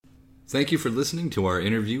Thank you for listening to our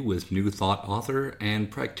interview with New Thought author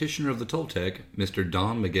and practitioner of the Toltec, Mr.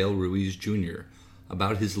 Don Miguel Ruiz Jr.,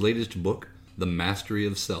 about his latest book, The Mastery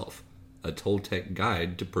of Self, a Toltec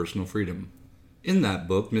Guide to Personal Freedom. In that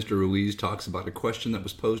book, Mr. Ruiz talks about a question that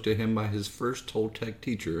was posed to him by his first Toltec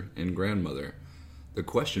teacher and grandmother. The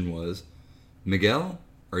question was, Miguel,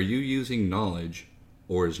 are you using knowledge,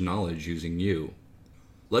 or is knowledge using you?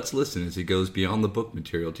 Let's listen as he goes beyond the book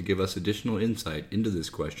material to give us additional insight into this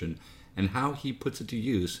question and how he puts it to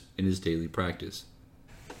use in his daily practice.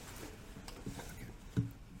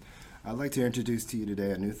 I'd like to introduce to you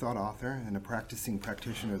today a New Thought author and a practicing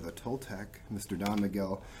practitioner of the Toltec, Mr. Don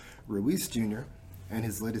Miguel Ruiz Jr., and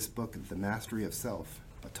his latest book, The Mastery of Self,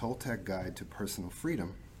 a Toltec Guide to Personal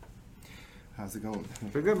Freedom. How's it going?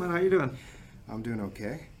 Pretty good, man. How you doing? I'm doing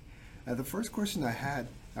okay. The first question I had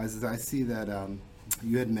is I see that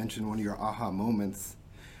you had mentioned one of your aha moments,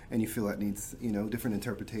 and you feel that needs, different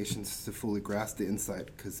interpretations to fully grasp the insight,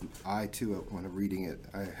 because I, too, when reading it,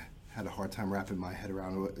 I had a hard time wrapping my head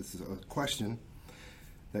around it. This is a question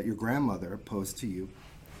that your grandmother posed to you,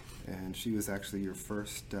 and she was actually your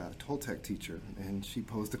first Toltec teacher, and she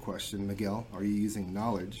posed the question, Miguel, are you using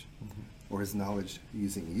knowledge, or is knowledge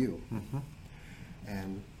using you?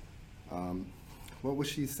 And what was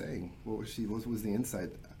she saying? What was the insight?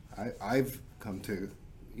 I've come to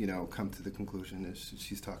the conclusion that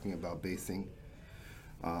she's talking about basing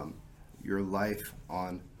your life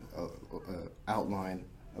on a outline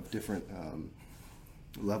of different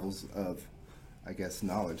levels of, I guess,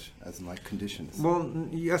 knowledge as in like conditions. Well,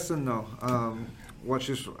 yes and no. What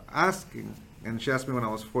she's asking, and she asked me when I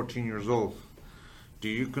was 14 years old, do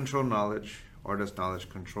you control knowledge or does knowledge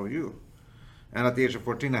control you? And at the age of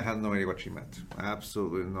 14, I had no idea what she meant.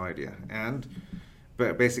 Absolutely no idea. And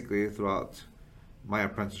basically, throughout my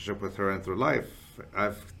apprenticeship with her and through life,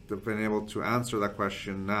 I've been able to answer that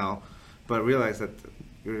question now, but realize that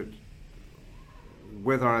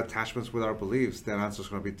with our attachments, with our beliefs, that answer is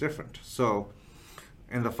going to be different. So,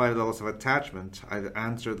 in the 5 levels of attachment, I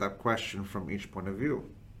answered that question from each point of view.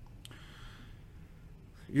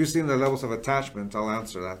 Using the levels of attachment, I'll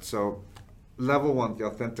answer that. So, level 1, the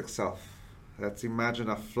authentic self. Let's imagine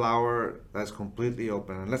a flower that's completely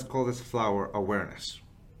open, and let's call this flower awareness.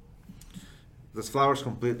 This flower is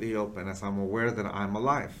completely open as I'm aware that I'm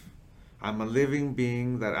alive. I'm a living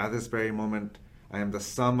being that at this very moment, I am the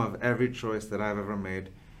sum of every choice that I've ever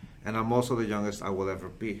made, and I'm also the youngest I will ever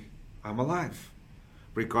be. I'm alive.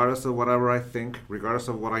 Regardless of whatever I think, regardless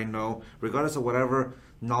of what I know, regardless of whatever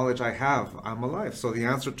knowledge I have, I'm alive. So the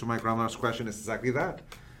answer to my grandmother's question is exactly that.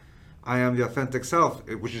 I am the authentic self,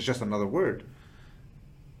 which is just another word.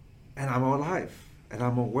 And I'm alive. And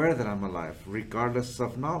I'm aware that I'm alive, regardless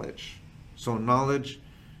of knowledge. So knowledge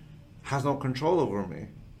has no control over me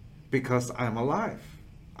because I'm alive.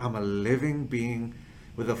 I'm a living being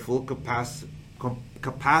with a full capacity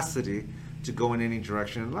to go in any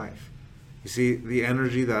direction in life. You see, the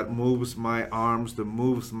energy that moves my arms, that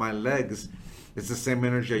moves my legs, is the same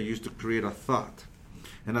energy I use to create a thought.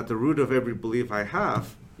 And at the root of every belief I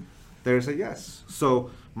have, there's a yes. So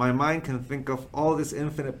my mind can think of all these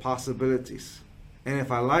infinite possibilities. And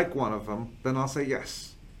if I like one of them, then I'll say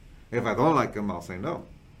yes. If I don't like them, I'll say no.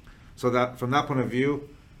 So that from that point of view,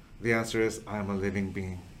 the answer is I am a living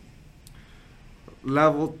being.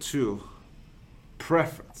 Level 2,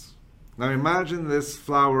 preference. Now imagine this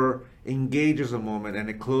flower engages a moment and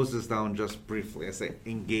it closes down just briefly. I say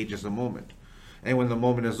engages a moment. And when the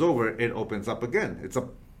moment is over, it opens up again. It's a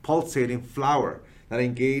pulsating flower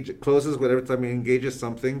that closes whenever time it engages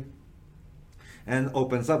something and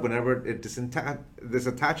opens up whenever it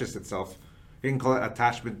disattaches itself. You can call it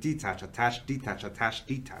attachment, detach, attach, detach, attach,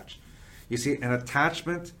 detach. You see, an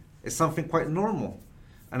attachment is something quite normal.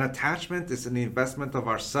 An attachment is an investment of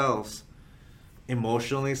ourselves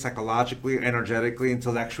emotionally, psychologically, energetically,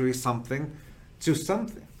 intellectually, something to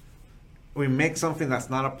something. We make something that's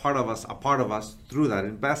not a part of us through that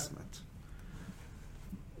investment.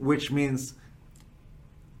 Which means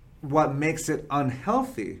what makes it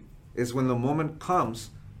unhealthy is when the moment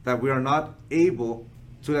comes that we are not able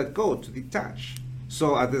to let go, to detach.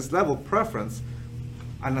 So at this level, preference,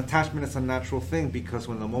 an attachment is a natural thing because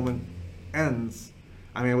when the moment ends,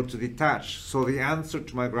 I'm able to detach. So the answer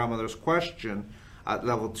to my grandmother's question at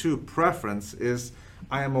level 2, preference, is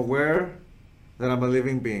I am aware that I'm a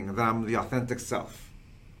living being, that I'm the authentic self.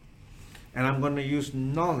 And I'm going to use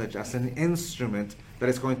knowledge as an instrument that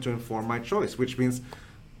is going to inform my choice, which means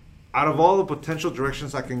out of all the potential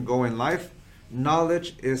directions I can go in life,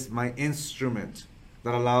 knowledge is my instrument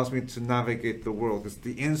that allows me to navigate the world. It's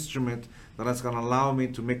the instrument that is going to allow me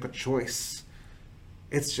to make a choice.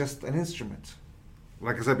 It's just an instrument.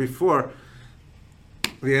 like I said before,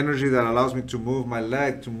 the energy that allows me to move my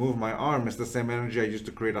leg, to move my arm, is the same energy I use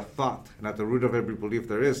to create a thought. And at the root of every belief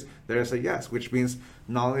there is a yes, which means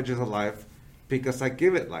knowledge is alive because I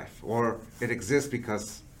give it life, or it exists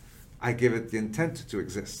because I give it the intent to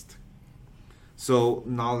exist. So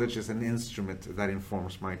knowledge is an instrument that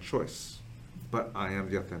informs my choice, but I am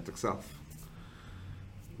the authentic self.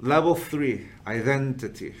 Level 3,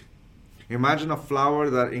 identity. Imagine a flower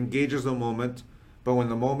that engages the moment, but when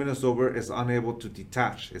the moment is over, is unable to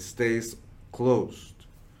detach. It stays closed.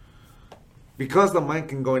 Because the mind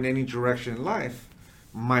can go in any direction in life,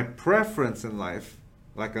 my preference in life,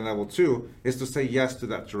 like in level 2, is to say yes to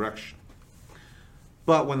that direction.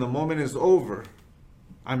 But when the moment is over,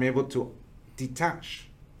 I'm able to detach.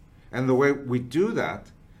 And the way we do that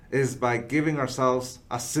is by giving ourselves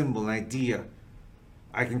a symbol, an idea.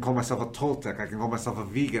 I can call myself a Toltec, I can call myself a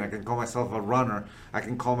vegan, I can call myself a runner, I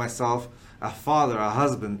can call myself a father, a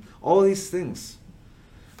husband, all these things.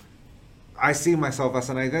 I see myself as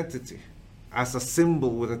an identity, as a symbol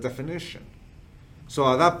with a definition. So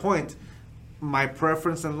at that point, my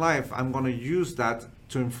preference in life, I'm going to use that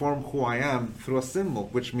to inform who I am through a symbol,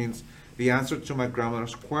 which means the answer to my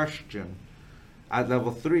grandmother's question at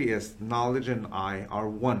level 3 is knowledge and I are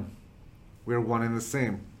one. We're one and the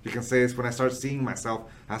same. You can say it's when I start seeing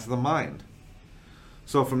myself as the mind.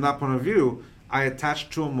 So from that point of view, I attach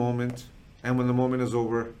to a moment, and when the moment is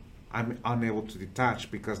over, I'm unable to detach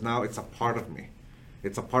because now it's a part of me.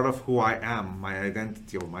 It's a part of who I am, my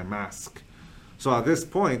identity or my mask. So at this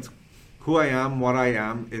point, who I am, what I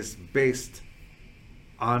am, is based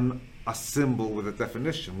on a symbol with a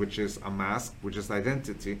definition, which is a mask, which is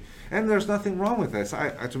identity. And there's nothing wrong with this.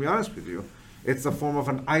 To be honest with you, it's a form of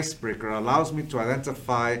an icebreaker. It allows me to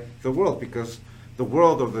identify the world because the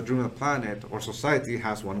world or the dream of the planet or society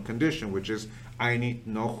has one condition, which is I need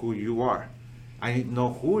to know who you are. I need to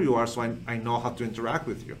know who you are so I know how to interact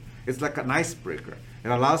with you. It's like an icebreaker. It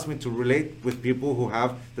allows me to relate with people who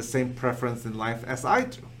have the same preference in life as I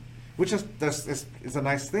do, which is a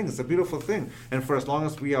nice thing. It's a beautiful thing. And for as long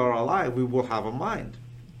as we are alive, we will have a mind.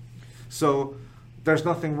 So there's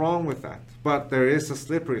nothing wrong with that. But there is a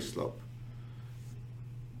slippery slope.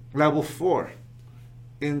 Level 4,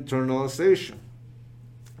 internalization.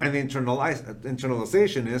 And the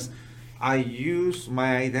internalization is I use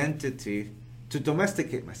my identity to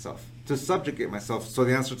domesticate myself, to subjugate myself. So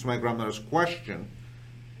the answer to my grandmother's question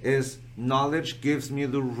is knowledge gives me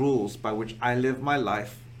the rules by which I live my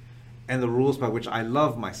life and the rules by which I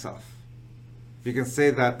love myself. You can say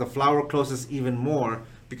that the flower closes even more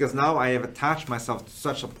because now I have attached myself to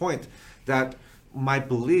such a point that my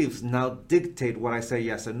beliefs now dictate what I say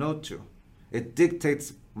yes and no to. It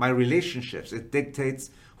dictates my relationships. It dictates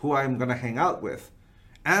who I'm going to hang out with.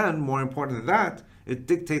 And more important than that, it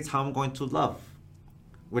dictates how I'm going to love,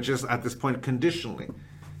 which is at this point conditionally.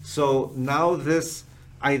 So now this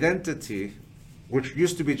identity, which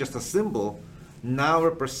used to be just a symbol, now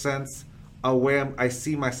represents a way I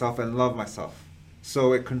see myself and love myself.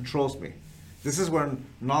 So it controls me. This is when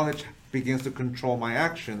knowledge begins to control my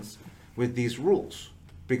actions with these rules.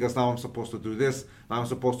 Because now I'm supposed to do this, now I'm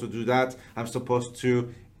supposed to do that, I'm supposed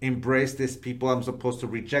to embrace these people, I'm supposed to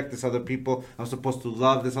reject these other people, I'm supposed to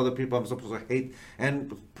love these other people, I'm supposed to hate,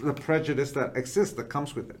 and the prejudice that exists, that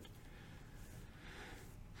comes with it.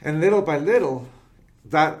 And little by little,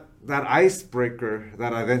 that icebreaker,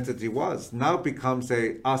 that identity was, now becomes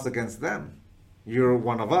a us against them. You're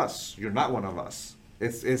one of us, you're not one of us.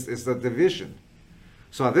 It's a division.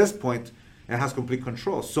 So at this point, it has complete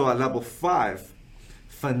control. So at level 5,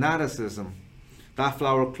 fanaticism, that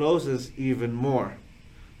flower closes even more,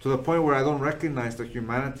 to the point where I don't recognize the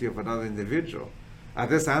humanity of another individual. At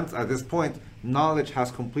this point, knowledge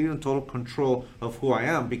has complete and total control of who I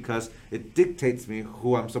am because it dictates me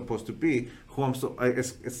who I'm supposed to be.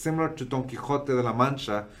 It's similar to Don Quixote de la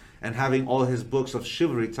Mancha and having all his books of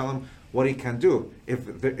chivalry tell him what he can do.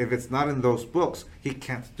 If it's not in those books, he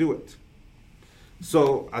can't do it.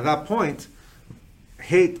 So at that point,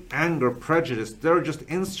 hate, anger, prejudice, they're just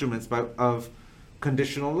instruments of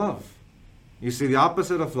conditional love. You see, the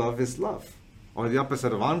opposite of love is love. Or the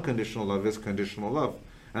opposite of unconditional love is conditional love.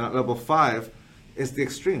 And at level 5 is the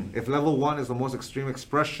extreme. If level 1 is the most extreme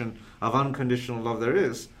expression of unconditional love there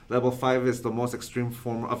is, level 5 is the most extreme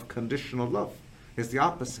form of conditional love. It's the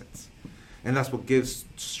opposites. And that's what gives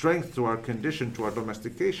strength to our condition, to our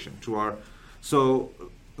domestication, So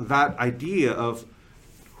that idea of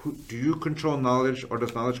do you control knowledge or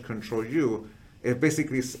does knowledge control you? It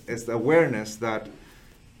basically is the awareness that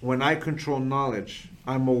when I control knowledge,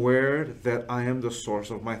 I'm aware that I am the source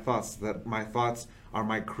of my thoughts, that my thoughts are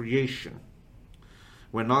my creation.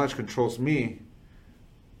 When knowledge controls me,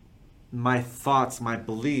 my thoughts, my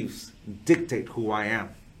beliefs dictate who I am,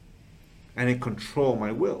 and they control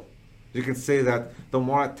my will. You can say that the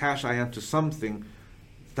more attached I am to something,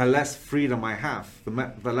 the less freedom I have,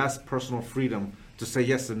 the less personal freedom to say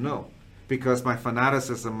yes and no. Because my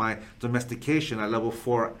fanaticism, my domestication at level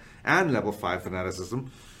 4 and level 5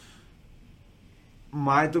 fanaticism,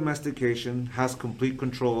 my domestication has complete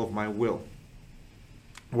control of my will.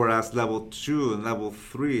 Whereas level 2 and level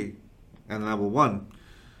 3 and level 1,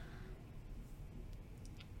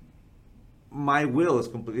 my will is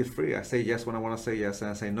completely free. I say yes when I want to say yes,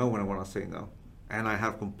 and I say no when I want to say no. And I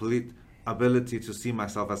have complete ability to see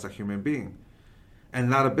myself as a human being.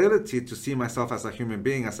 And that ability to see myself as a human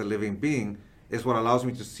being, as a living being, is what allows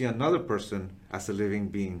me to see another person as a living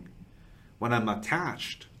being. When I'm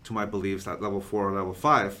attached to my beliefs at level 4 or level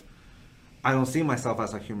 5, I don't see myself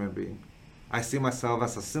as a human being. I see myself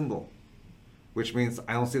as a symbol, which means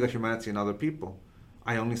I don't see the humanity in other people.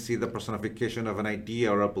 I only see the personification of an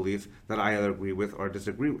idea or a belief that I either agree with or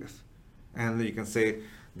disagree with. And you can say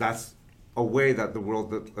that's a way that the world,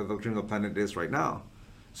 the dream of the planet is right now.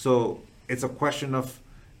 So it's a question of,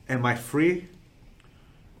 am I free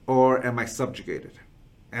or am I subjugated?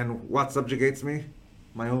 And what subjugates me?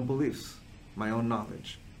 My own beliefs, my own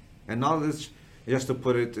knowledge. And knowledge, just to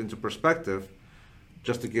put it into perspective,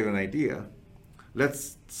 just to give an idea,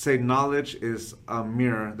 let's say knowledge is a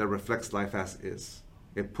mirror that reflects life as is.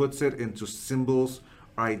 It puts it into symbols,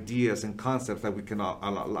 ideas, and concepts that we can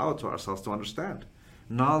allow to ourselves to understand.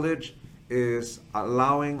 Knowledge is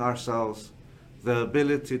allowing ourselves the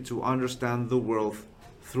ability to understand the world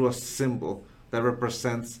through a symbol that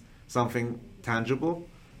represents something tangible,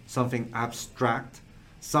 something abstract,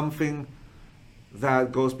 something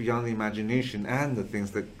that goes beyond the imagination and the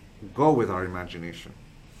things that go with our imagination.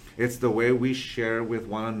 It's the way we share with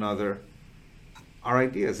one another our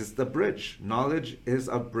ideas. It's the bridge. Knowledge is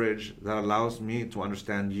a bridge that allows me to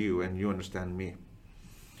understand you and you understand me.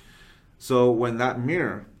 So when that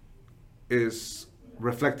mirror is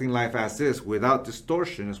reflecting life as is without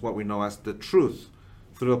distortion is what we know as the truth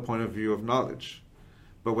through the point of view of knowledge.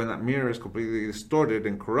 But when that mirror is completely distorted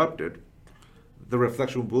and corrupted, the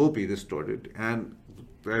reflection will be distorted and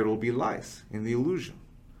there will be lies in the illusion.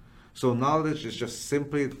 So knowledge is just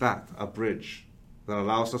simply that, a bridge that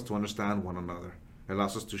allows us to understand one another. It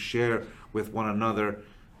allows us to share with one another,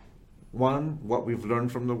 one, what we've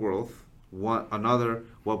learned from the world, another,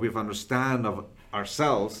 what we've understand of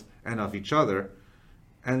ourselves and of each other,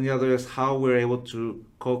 and the other is how we're able to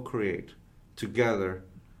co-create together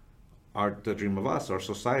the dream of us, our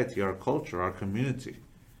society, our culture, our community.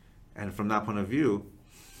 And from that point of view,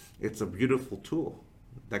 it's a beautiful tool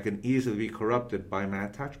that can easily be corrupted by my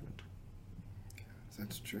attachment.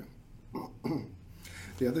 That's true.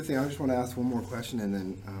 The other thing, I just want to ask one more question and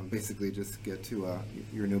then basically just get to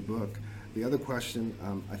your new book. The other question,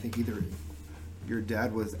 I think either your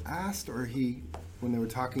dad was asked or when they were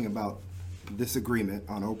talking about this agreement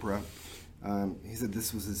on Oprah, he said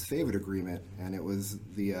this was his favorite agreement, and it was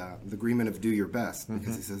the agreement of do your best,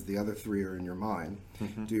 because he says the other three are in your mind.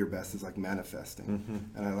 Do your best is like manifesting.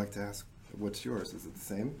 And I'd like to ask, what's yours? Is it the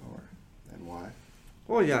same, and why?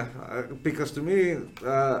 Well, yeah, because to me,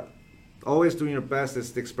 always doing your best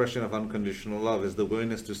is the expression of unconditional love, is the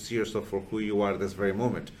willingness to see yourself for who you are at this very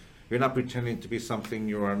moment. You're not pretending to be something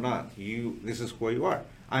you are not. This is who you are.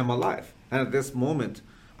 I'm alive. And at this moment,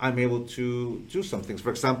 I'm able to do some things. For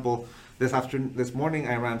example, this morning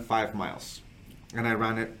I ran 5 miles, and I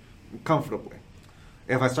ran it comfortably.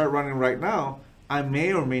 If I start running right now, I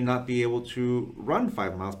may or may not be able to run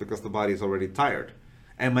 5 miles because the body is already tired.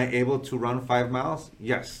 Am I able to run 5 miles?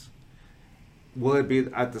 Yes. Will it be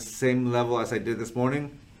at the same level as I did this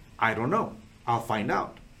morning? I don't know. I'll find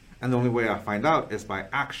out. And the only way I'll find out is by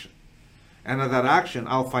action. And at that action,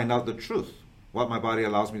 I'll find out the truth, what my body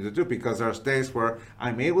allows me to do, because there's days where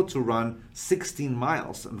I'm able to run 16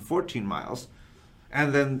 miles and 14 miles,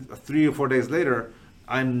 and then 3 or 4 days later,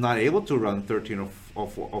 I'm not able to run 13 or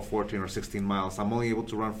 14 or 16 miles. I'm only able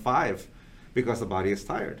to run 5 because the body is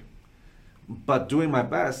tired. But doing my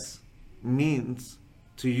best means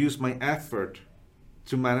to use my effort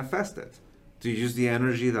to manifest it, to use the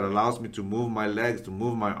energy that allows me to move my legs, to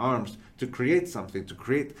move my arms, to create something, to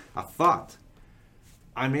create a thought.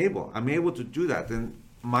 I'm able to do that. And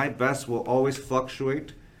my best will always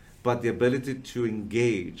fluctuate, but the ability to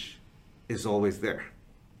engage is always there.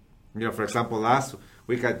 For example, last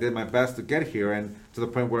week I did my best to get here, and to the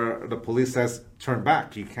point where the police says, turn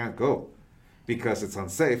back, you can't go, because it's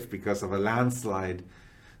unsafe, because of a landslide,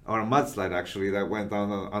 or a mudslide actually, that went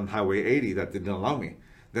on Highway 80 that didn't allow me.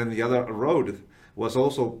 Then the other road was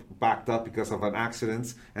also backed up because of an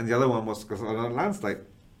accident, and the other one was because of a landslide.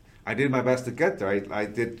 I did my best to get there. I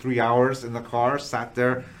did 3 hours in the car, sat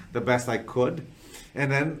there the best I could,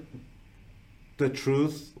 and then the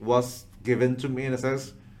truth was given to me, and it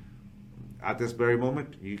says, at this very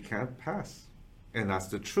moment, you can't pass. And that's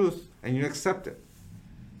the truth, and you accept it.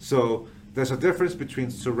 So there's a difference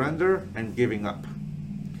between surrender and giving up.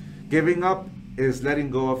 Giving up is letting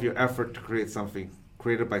go of your effort to create something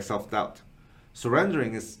created by self-doubt.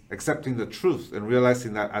 Surrendering is accepting the truth and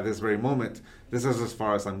realizing that at this very moment, this is as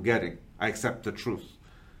far as I'm getting. I accept the truth.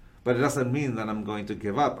 But it doesn't mean that I'm going to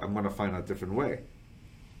give up. I'm going to find a different way.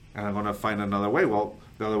 And I'm going to find another way. Well,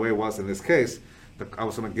 the other way was, in this case, I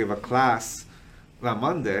was going to give a class that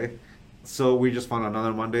Monday. So we just found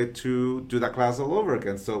another Monday to do that class all over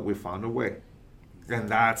again. So we found a way. And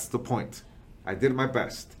that's the point. I did my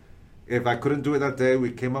best. If I couldn't do it that day,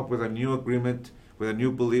 we came up with a new agreement, with a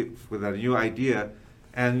new belief, with a new idea.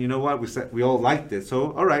 And you know what? We said we all liked it.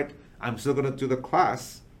 So, all right, I'm still going to do the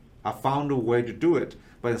class. I found a way to do it.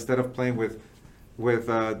 But instead of playing with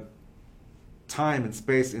time and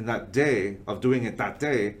space in that day, of doing it that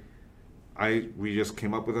day, we just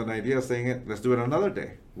came up with an idea saying, let's do it another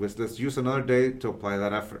day. Let's use another day to apply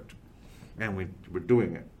that effort. And we're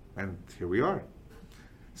doing it. And here we are.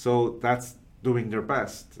 So that's doing their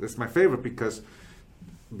best. It's my favorite because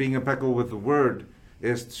being impeccable with the word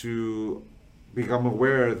is to become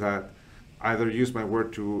aware that I either use my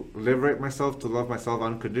word to liberate myself, to love myself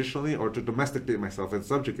unconditionally, or to domesticate myself and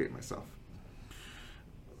subjugate myself.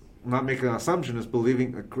 Not making an assumption is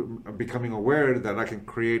becoming aware that I can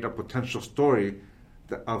create a potential story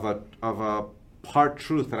of a part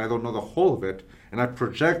truth that I don't know the whole of it, and I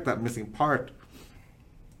project that missing part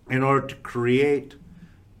in order to create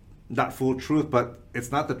that full truth, but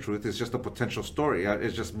it's not the truth, it's just a potential story.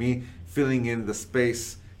 It's just me filling in the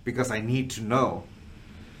space because I need to know.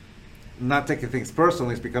 Not taking things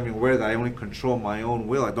personally, it's becoming aware that I only control my own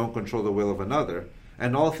will, I don't control the will of another.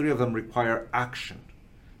 And all three of them require action.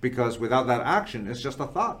 Because without that action, it's just a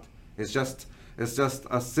thought. It's just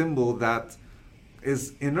a symbol that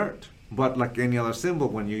is inert. But like any other symbol,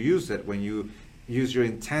 when you use it, when you use your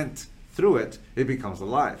intent through it, it becomes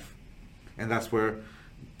alive. And that's where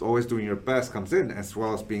always doing your best comes in, as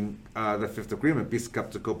well as being the fifth agreement. Be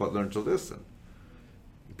skeptical, but learn to listen.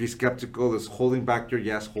 Be skeptical is holding back your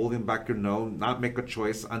yes, holding back your no, not make a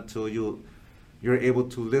choice until you're able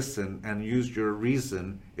to listen and use your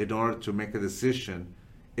reason in order to make a decision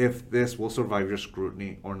if this will survive your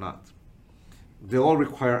scrutiny or not. They all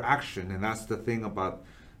require action, and that's the thing about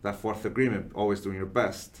that fourth agreement, always doing your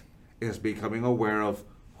best, is becoming aware of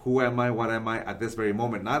who am I, what am I at this very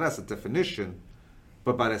moment, not as a definition,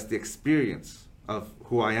 but as the experience of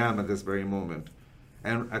who I am at this very moment,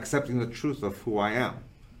 and accepting the truth of who I am.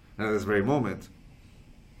 And at this very moment,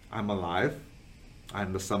 I'm alive,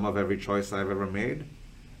 I'm the sum of every choice I've ever made,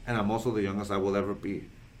 and I'm also the youngest I will ever be.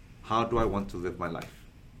 How do I want to live my life?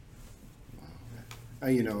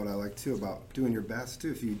 You know what I like too about doing your best too.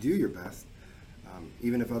 If you do your best,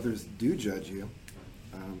 even if others do judge you,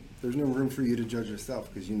 there's no room for you to judge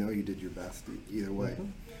yourself because you know you did your best either way.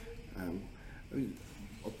 Mm-hmm.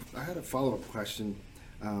 I had a follow-up question.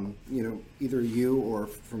 Either you or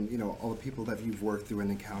from all the people that you've worked through and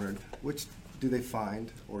encountered, which do they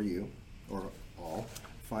find, or you, or all,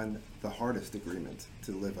 find the hardest agreement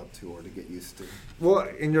to live up to or to get used to? Well,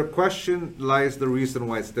 in your question lies the reason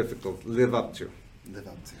why it's difficult. Live up to. Live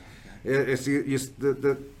up to.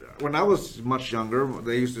 Okay. When I was much younger,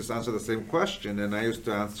 they used to answer the same question, and I used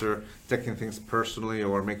to answer taking things personally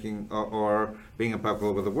or being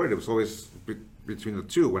impeccable with the word. It was always between the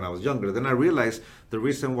two when I was younger. Then I realized the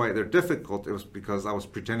reason why they're difficult, it was because I was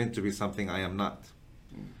pretending to be something I am not.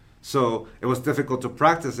 So it was difficult to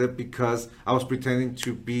practice it because I was pretending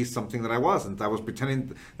to be something that I wasn't. I was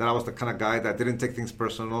pretending that I was the kind of guy that didn't take things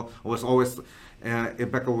personal, was always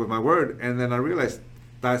impeccable with my word. And then I realized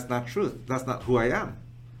that's not truth. That's not who I am.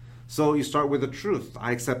 So you start with the truth.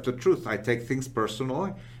 I accept the truth. I take things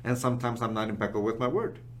personally, and sometimes I'm not impeccable with my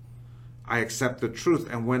word. I accept the truth,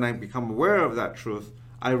 and when I become aware of that truth,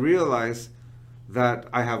 I realize that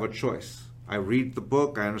I have a choice. I read the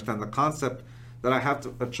book, I understand the concept, that I have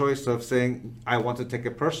a choice of saying, I want to take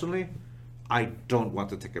it personally, I don't want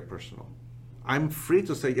to take it personal. I'm free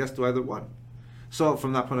to say yes to either one. So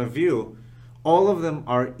from that point of view, all of them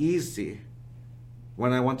are easy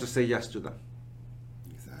when I want to say yes to them.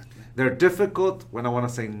 Exactly. They're difficult when I want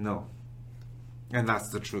to say no. And that's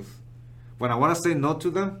the truth. When I want to say no to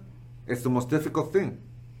them, it's the most difficult thing.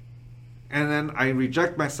 And then I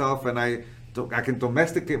reject myself and I can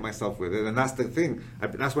domesticate myself with it. And that's the thing.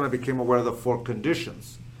 That's when I became aware of the four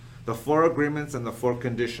conditions. The four agreements and the four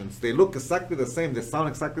conditions. They look exactly the same. They sound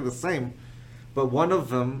exactly the same. But one of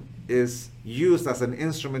them is used as an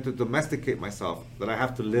instrument to domesticate myself, that I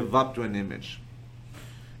have to live up to an image.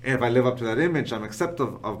 And if I live up to that image, I'm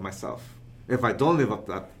accepting of myself. If I don't live up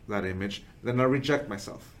to that image, then I reject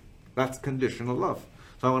myself. That's conditional love.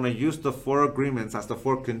 So I want to use the 4 agreements as the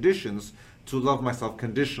 4 conditions to love myself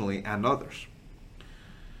conditionally and others.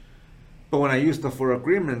 But when I use the 4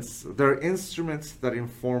 agreements, they're instruments that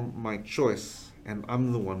inform my choice, and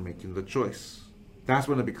I'm the one making the choice. That's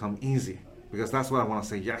when it becomes easy, because that's what I want to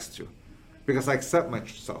say yes to. Because I accept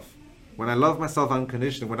myself. When I love myself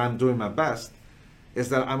unconditionally, when I'm doing my best, is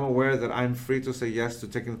that I'm aware that I'm free to say yes to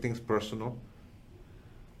taking things personal.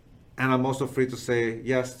 And I'm also free to say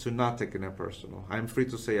yes to not taking it personal. I'm free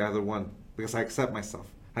to say either one, because I accept myself.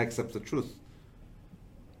 I accept the truth.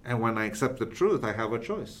 And when I accept the truth, I have a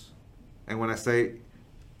choice. And when I say,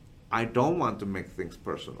 I don't want to make things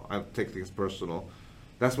personal, I take things personal,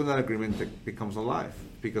 that's when that agreement becomes alive,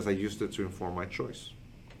 because I used it to inform my choice.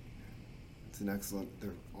 It's an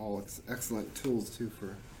they're all excellent tools too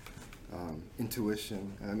for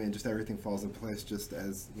intuition. I mean, just everything falls in place, just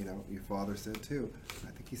as, your father said too.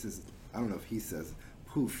 I think he says, I don't know if he says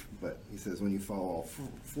poof, but he says when you follow all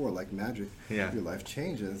 4 like magic, your life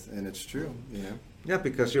changes, and it's true, Yeah,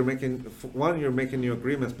 because you're making new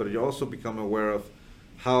agreements, but you also become aware of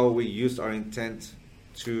how we use our intent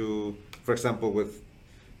to, for example, with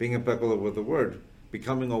being impeccable with the word,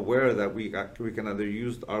 becoming aware that we can either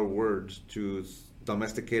use our words to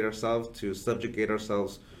domesticate ourselves, to subjugate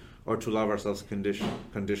ourselves, or to love ourselves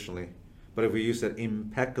conditionally. But if we use it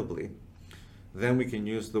impeccably, then we can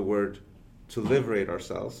use the word to liberate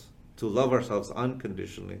ourselves, to love ourselves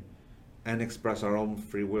unconditionally, and express our own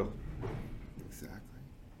free will. Exactly.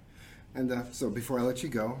 And so before I let you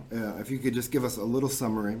go, if you could just give us a little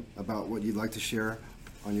summary about what you'd like to share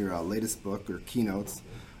on your latest book or keynotes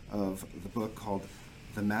of the book called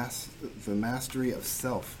The Mastery of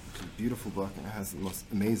Self. It's a beautiful book, and it has the most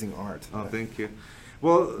amazing art. Oh, thank you.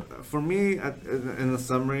 Well, for me, in the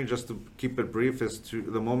summary, just to keep it brief, is to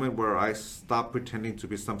the moment where I stop pretending to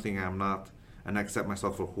be something I am not and accept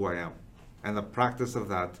myself for who I am. And the practice of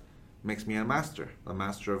that makes me a master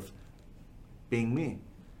of being me,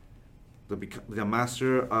 the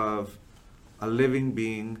master of a living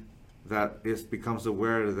being that becomes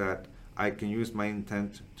aware that I can use my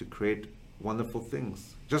intent to create wonderful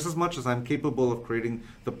things. Just as much as I'm capable of creating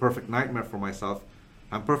the perfect nightmare for myself,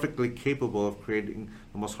 I'm perfectly capable of creating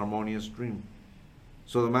the most harmonious dream.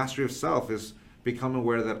 So the mastery of self is becoming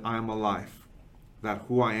aware that I'm alive, that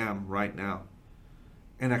who I am right now,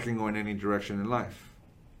 and I can go in any direction in life.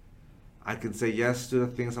 I can say yes to the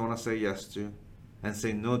things I want to say yes to, and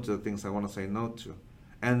say no to the things I want to say no to,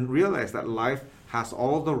 and realize that life has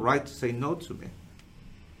all the right to say no to me.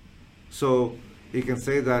 So you can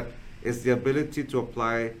say that it's the ability to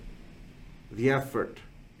apply the effort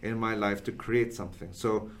in my life to create something.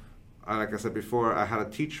 So, like I said before, I had a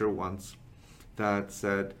teacher once that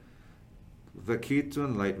said, the key to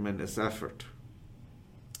enlightenment is effort.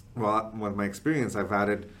 Well, with my experience, I've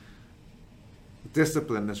added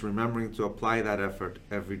discipline is remembering to apply that effort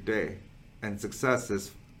every day, and success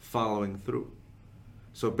is following through.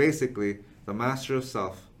 So basically, the master of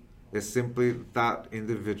self is simply that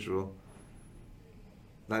individual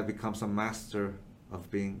that becomes a master of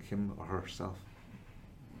being him or herself,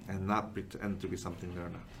 and not pretend to be something they're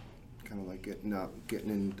not. Kind of like getting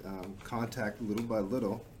in contact little by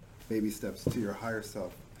little, baby steps to your higher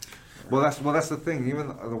self. Well, that's the thing. Even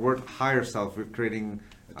the word higher self, we're creating.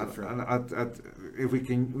 If we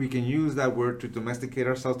can use that word to domesticate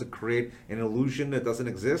ourselves, to create an illusion that doesn't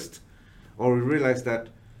exist, or we realize that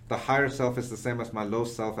the higher self is the same as my low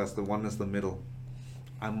self, as the one is the middle.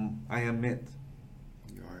 I am it.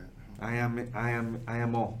 You are it. I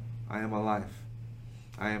am all. I am alive.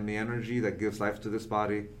 I am the energy that gives life to this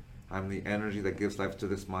body. I'm the energy that gives life to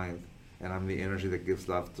this mind, and I'm the energy that gives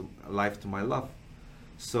life to my love.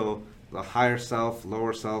 So the higher self,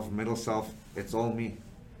 lower self, middle self, it's all me.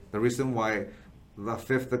 The reason why the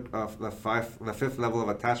fifth level of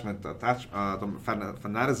attachment, the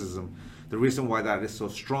fanaticism, the reason why that is so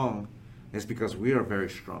strong is because we are very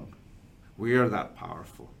strong. We are that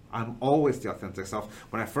powerful. I'm always the authentic self.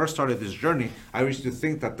 When I first started this journey, I used to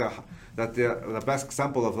think that the best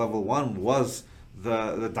example of level 1 was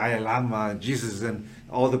the Dalai Lama, Jesus, and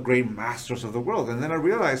all the great masters of the world. And then I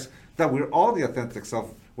realized that we're all the authentic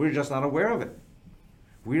self. We're just not aware of it.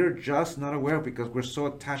 We're just not aware because we're so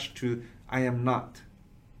attached to I am not.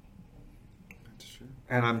 That's true.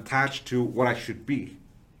 And I'm attached to what I should be.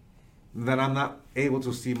 That I'm not able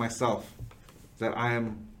to see myself. That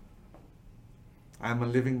I'm a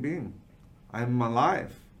living being. I'm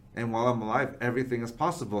alive. And while I'm alive, everything is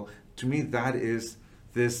possible To me, that is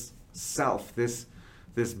this self, this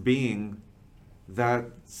being that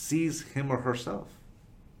sees him or herself.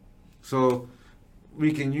 So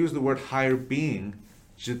we can use the word higher being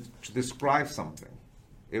to describe something.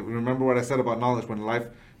 Remember what I said about knowledge. When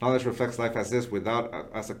knowledge reflects life as this,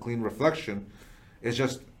 as a clean reflection, it's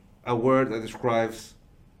just a word that describes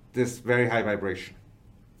this very high vibration.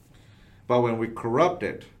 But when we corrupt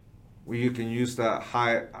it, you can use the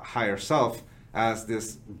higher self as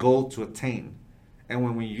this goal to attain. And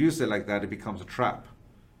when we use it like that, it becomes a trap.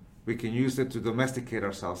 We can use it to domesticate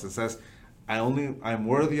ourselves. It says, I'm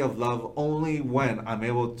worthy of love only when I'm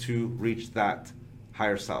able to reach that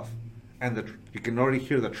higher self. And you can already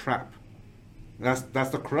hear the trap. That's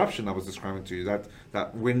the corruption I was describing to you.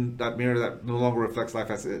 That mirror that no longer reflects life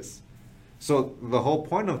as is. So the whole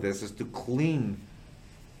point of this is to clean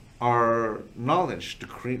our knowledge, to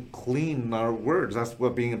clean our words. That's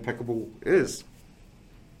what being impeccable is.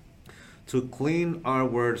 To clean our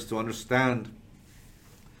words, to understand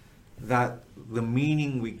that the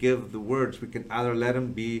meaning we give the words, we can either let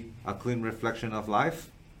them be a clean reflection of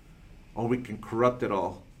life, or we can corrupt it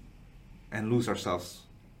all and lose ourselves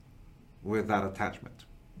with that attachment.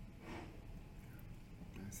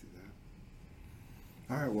 I see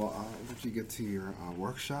that. All right, well, I'll let you get to your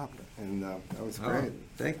workshop, and that was great.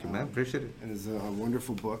 Thank you, man. Appreciate it. And it's a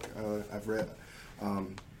wonderful book. I've read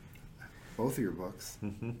both of your books.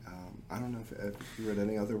 Mm-hmm. I don't know if you read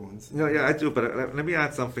any other ones. No, yeah, I do, but let me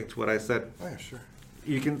add something to what I said. Oh, yeah, sure.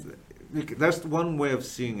 You can there's one way of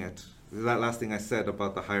seeing it. That last thing I said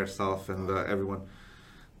about the higher self and everyone.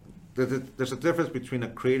 There's a difference between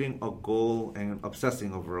creating a goal and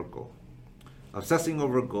obsessing over a goal. Obsessing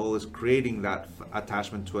over a goal is creating that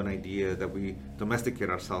attachment to an idea that we domesticate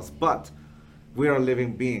ourselves. But we are a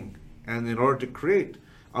living being. And in order to create,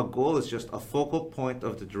 a goal is just a focal point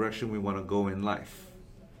of the direction we want to go in life.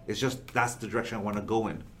 It's just, that's the direction I want to go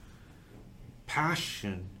in.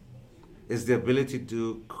 Passion is the ability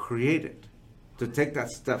to create it, to take that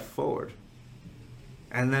step forward.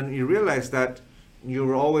 And then you realize that you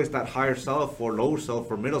were always that higher self or lower self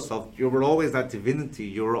or middle self. You were always that divinity.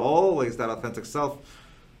 You were always that authentic self,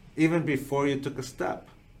 even before you took a step.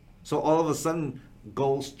 So all of a sudden,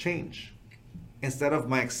 goals change. Instead of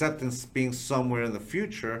my acceptance being somewhere in the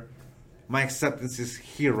future, my acceptance is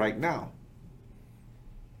here right now.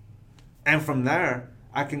 And from there,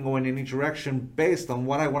 I can go in any direction based on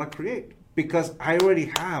what I want to create. Because I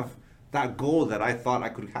already have that goal that I thought I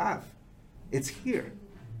could have. It's here.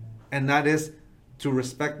 And that is to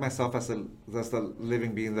respect myself as the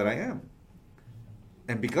living being that I am.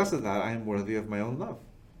 And because of that, I am worthy of my own love.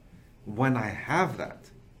 When I have that,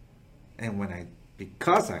 and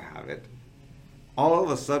because I have it, all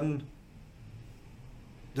of a sudden,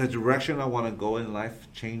 the direction I want to go in life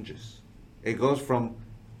changes. It goes from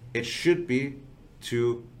it should be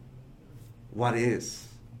to what is,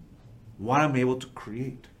 what I'm able to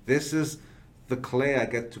create. This is the clay I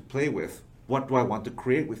get to play with. What do I want to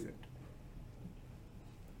create with it?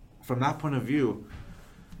 From that point of view,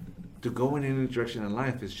 to go in any direction in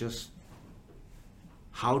life is just,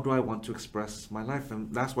 how do I want to express my life?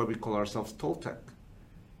 And that's why we call ourselves Toltec.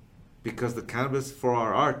 Because the canvas for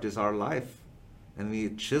our art is our life. And the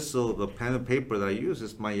chisel, the pen and paper that I use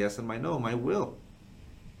is my yes and my no, my will.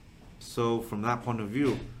 So from that point of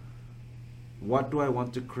view, what do I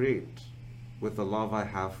want to create with the love I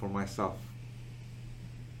have for myself?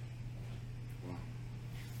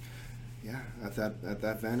 Yeah, at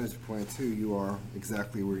that vantage point too, you are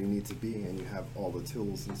exactly where you need to be, and you have all the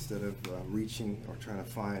tools instead of reaching or trying to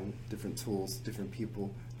find different tools, different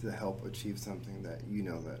people to help achieve something that you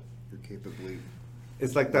know that you're capably.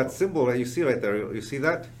 It's like that symbol that you see right there. You see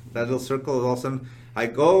that? That little circle, all of a sudden, I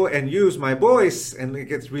go and use my voice, and it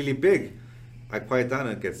gets really big. I quiet down,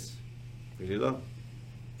 and it gets really low.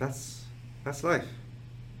 That's life.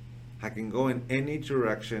 I can go in any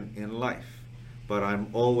direction in life, but I'm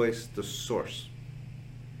always the source.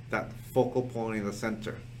 That focal point in the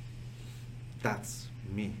center. That's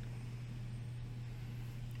me.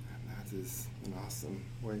 And that is an awesome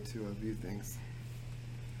way to view things.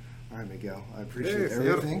 All right, Miguel, I appreciate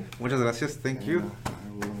everything. Muchas gracias. Thank you. I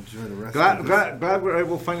will enjoy the rest glad, of this. glad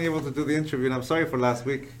we're finally able to do the interview, and I'm sorry for last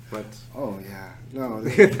week, but Oh, yeah. No.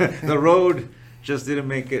 the road just didn't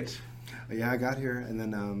make it. Yeah, I got here, and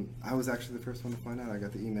then I was actually the first one to find out. I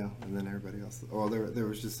got the email, and then everybody else. Oh, it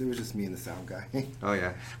was just me and the sound guy. Oh,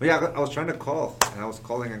 yeah. But yeah, I was trying to call, and I was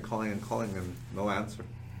calling and no answer.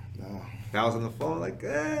 No. I was on the phone like,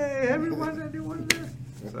 hey, anyone there?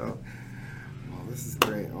 So... Well, this is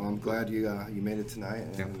great. Well, I'm glad you made it tonight,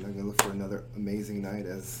 and Yeah. I'm going to look for another amazing night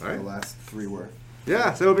as All right. the last three were.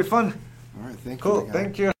 Yeah, so it'll be fun. All right, thank you. Cool, Miguel.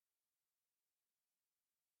 thank you.